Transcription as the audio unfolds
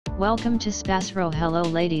Welcome to SPASRO. Hello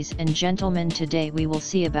ladies and gentlemen, today we will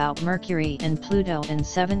see about Mercury and Pluto in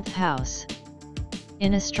 7th house.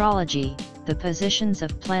 In astrology, the positions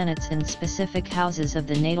of planets in specific houses of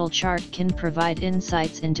the natal chart can provide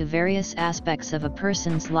insights into various aspects of a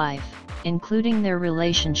person's life, including their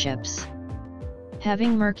relationships.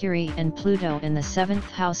 Having Mercury and Pluto in the 7th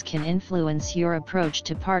house can influence your approach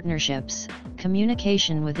to partnerships,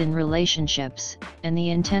 communication within relationships, and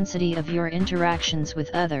the intensity of your interactions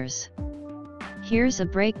with others. Here's a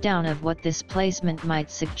breakdown of what this placement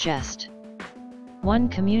might suggest. 1.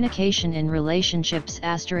 Communication in relationships.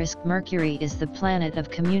 Mercury is the planet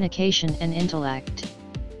of communication and intellect.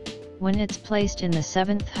 When it's placed in the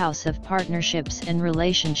 7th house of partnerships and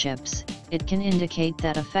relationships, it can indicate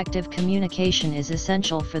that effective communication is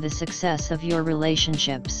essential for the success of your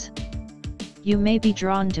relationships. You may be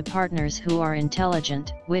drawn to partners who are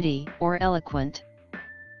intelligent, witty, or eloquent.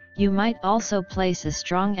 You might also place a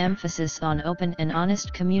strong emphasis on open and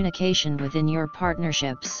honest communication within your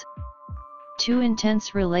partnerships. 2.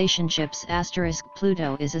 Intense relationships.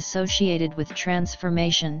 Pluto is associated with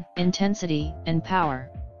transformation, intensity, and power.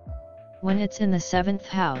 When it's in the 7th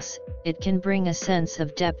house, it can bring a sense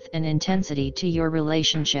of depth and intensity to your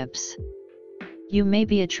relationships. You may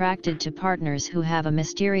be attracted to partners who have a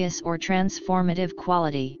mysterious or transformative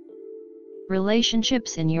quality.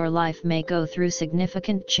 Relationships in your life may go through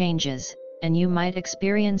significant changes, and you might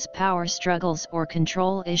experience power struggles or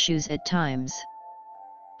control issues at times.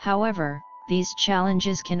 However, these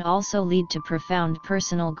challenges can also lead to profound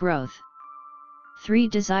personal growth. 3.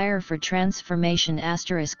 Desire for transformation.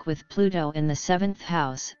 With Pluto in the 7th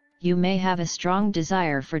house, you may have a strong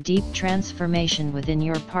desire for deep transformation within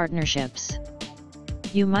your partnerships.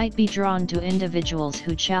 You might be drawn to individuals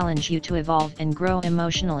who challenge you to evolve and grow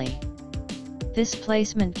emotionally. This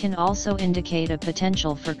placement can also indicate a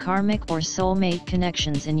potential for karmic or soulmate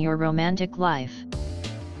connections in your romantic life.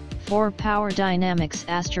 4. Power dynamics.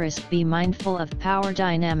 Be mindful of power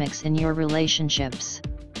dynamics in your relationships.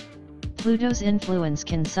 Pluto's influence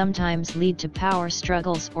can sometimes lead to power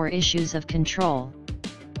struggles or issues of control.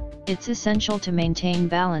 It's essential to maintain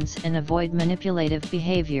balance and avoid manipulative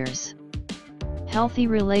behaviors. Healthy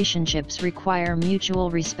relationships require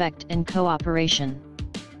mutual respect and cooperation.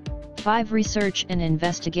 5. Research and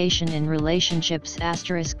investigation in relationships.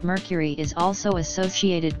 Mercury is also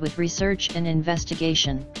associated with research and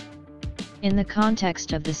investigation. In the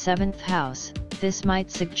context of the 7th house, this might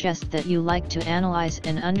suggest that you like to analyze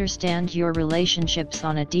and understand your relationships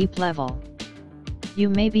on a deep level. You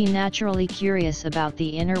may be naturally curious about the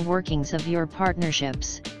inner workings of your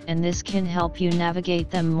partnerships, and this can help you navigate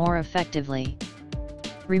them more effectively.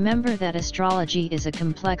 Remember that astrology is a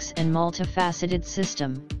complex and multifaceted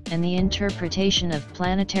system, and the interpretation of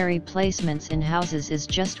planetary placements in houses is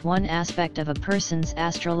just one aspect of a person's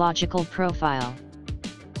astrological profile.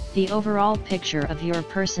 The overall picture of your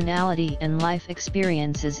personality and life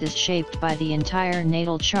experiences is shaped by the entire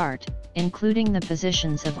natal chart, including the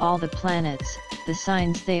positions of all the planets, the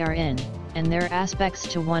signs they are in, and their aspects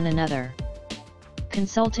to one another.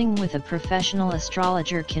 Consulting with a professional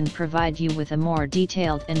astrologer can provide you with a more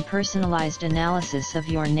detailed and personalized analysis of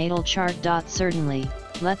your natal chart. Certainly,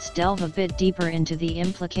 let's delve a bit deeper into the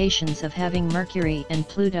implications of having Mercury and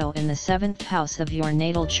Pluto in the 7th house of your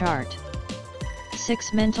natal chart.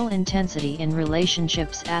 6. Mental intensity in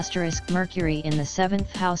relationships. Mercury in the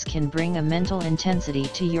 7th house can bring a mental intensity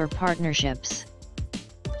to your partnerships.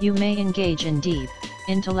 You may engage in deep,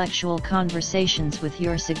 intellectual conversations with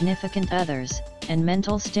your significant others, and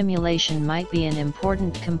mental stimulation might be an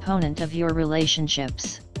important component of your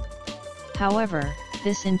relationships. However,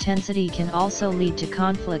 this intensity can also lead to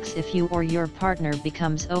conflicts if you or your partner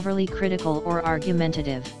becomes overly critical or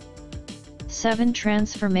argumentative. 7.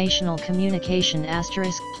 Transformational communication.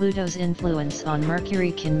 Pluto's influence on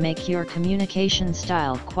Mercury can make your communication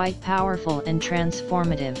style quite powerful and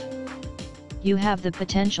transformative. You have the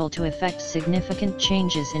potential to effect significant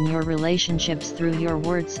changes in your relationships through your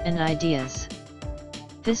words and ideas.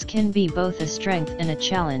 This can be both a strength and a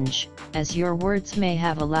challenge, as your words may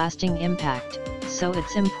have a lasting impact, so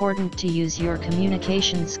it's important to use your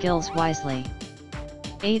communication skills wisely.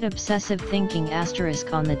 8. Obsessive thinking.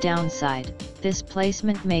 On the downside, this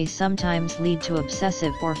placement may sometimes lead to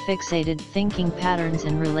obsessive or fixated thinking patterns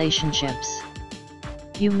in relationships.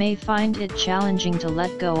 You may find it challenging to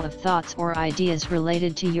let go of thoughts or ideas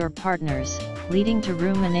related to your partners, leading to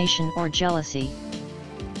rumination or jealousy.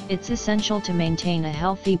 It's essential to maintain a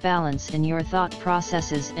healthy balance in your thought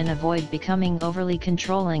processes and avoid becoming overly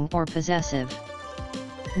controlling or possessive.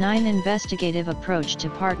 9. Investigative approach to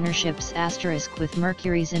partnerships. With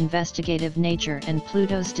Mercury's investigative nature and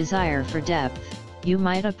Pluto's desire for depth, you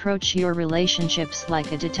might approach your relationships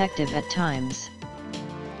like a detective at times.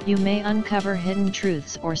 You may uncover hidden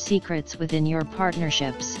truths or secrets within your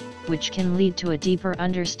partnerships, which can lead to a deeper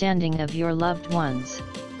understanding of your loved ones.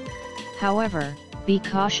 However, be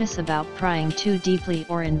cautious about prying too deeply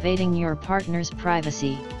or invading your partner's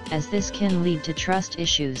privacy, as this can lead to trust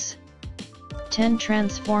issues. 10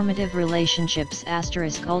 Transformative relationships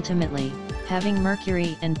 *. Ultimately, having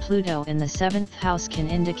Mercury and Pluto in the 7th house can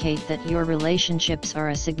indicate that your relationships are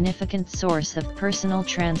a significant source of personal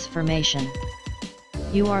transformation.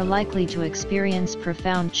 You are likely to experience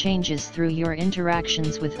profound changes through your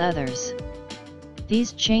interactions with others.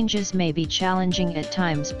 These changes may be challenging at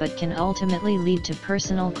times but can ultimately lead to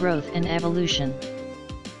personal growth and evolution.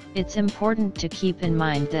 It's important to keep in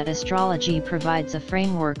mind that astrology provides a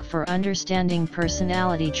framework for understanding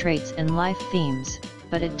personality traits and life themes,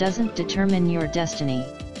 but it doesn't determine your destiny.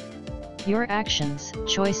 Your actions,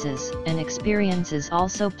 choices, and experiences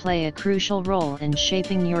also play a crucial role in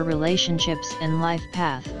shaping your relationships and life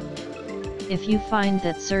path. If you find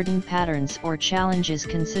that certain patterns or challenges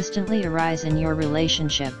consistently arise in your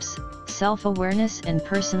relationships, self-awareness and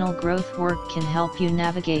personal growth work can help you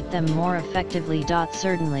navigate them more effectively.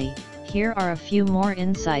 Certainly, here are a few more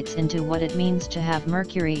insights into what it means to have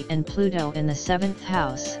Mercury and Pluto in the 7th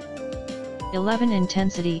house. 11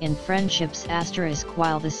 Intensity in friendships *.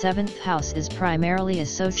 While the 7th house is primarily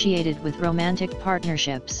associated with romantic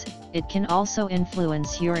partnerships, it can also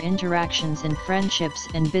influence your interactions in friendships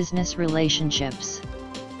and business relationships.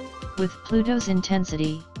 With Pluto's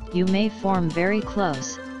intensity, you may form very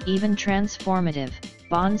close, even transformative,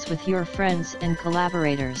 bonds with your friends and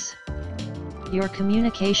collaborators. Your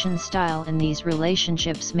communication style in these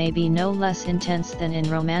relationships may be no less intense than in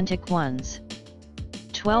romantic ones.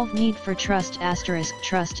 12 Need for trust *.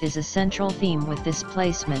 Trust is a central theme with this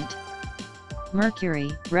placement.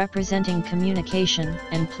 Mercury, representing communication,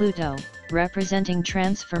 and Pluto, representing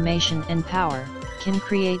transformation and power, can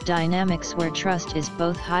create dynamics where trust is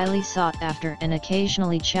both highly sought after and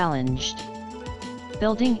occasionally challenged.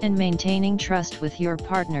 Building and maintaining trust with your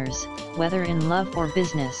partners, whether in love or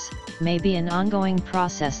business, may be an ongoing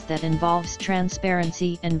process that involves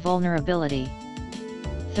transparency and vulnerability.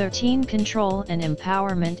 13 Control and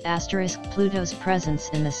empowerment *. Pluto's presence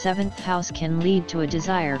in the 7th house can lead to a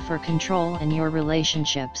desire for control in your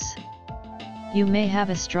relationships. You may have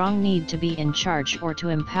a strong need to be in charge or to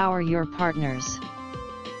empower your partners.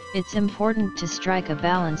 It's important to strike a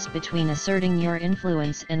balance between asserting your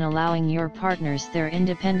influence and allowing your partners their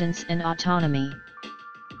independence and autonomy.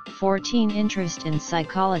 14 Interest in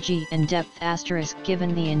psychology and depth *.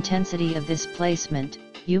 Given the intensity of this placement,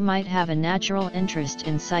 you might have a natural interest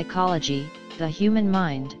in psychology, the human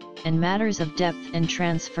mind, and matters of depth and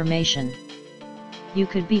transformation. You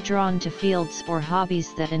could be drawn to fields or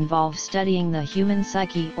hobbies that involve studying the human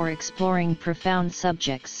psyche or exploring profound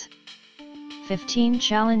subjects. 15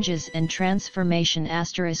 Challenges and transformation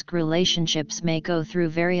 *. Relationships may go through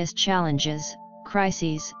various challenges,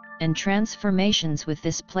 crises, and transformations with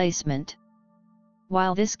this placement.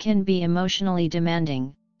 While this can be emotionally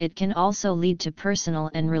demanding, it can also lead to personal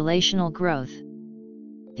and relational growth.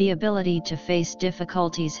 The ability to face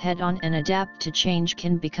difficulties head-on and adapt to change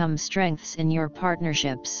can become strengths in your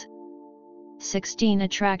partnerships. 16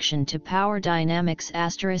 Attraction to power dynamics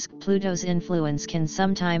 *. Pluto's influence can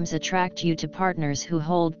sometimes attract you to partners who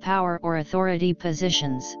hold power or authority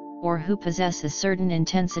positions, or who possess a certain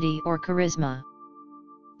intensity or charisma.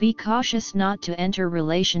 Be cautious not to enter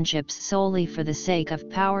relationships solely for the sake of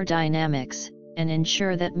power dynamics, and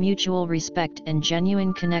ensure that mutual respect and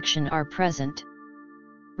genuine connection are present.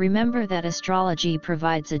 Remember that astrology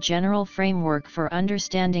provides a general framework for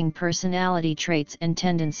understanding personality traits and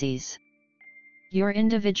tendencies. Your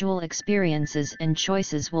individual experiences and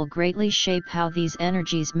choices will greatly shape how these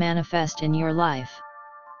energies manifest in your life.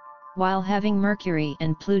 While having Mercury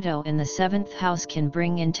and Pluto in the 7th house can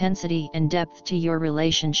bring intensity and depth to your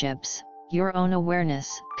relationships, your own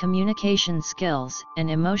awareness, communication skills, and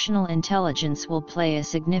emotional intelligence will play a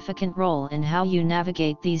significant role in how you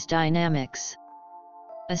navigate these dynamics.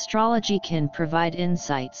 Astrology can provide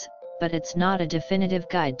insights, but it's not a definitive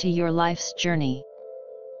guide to your life's journey.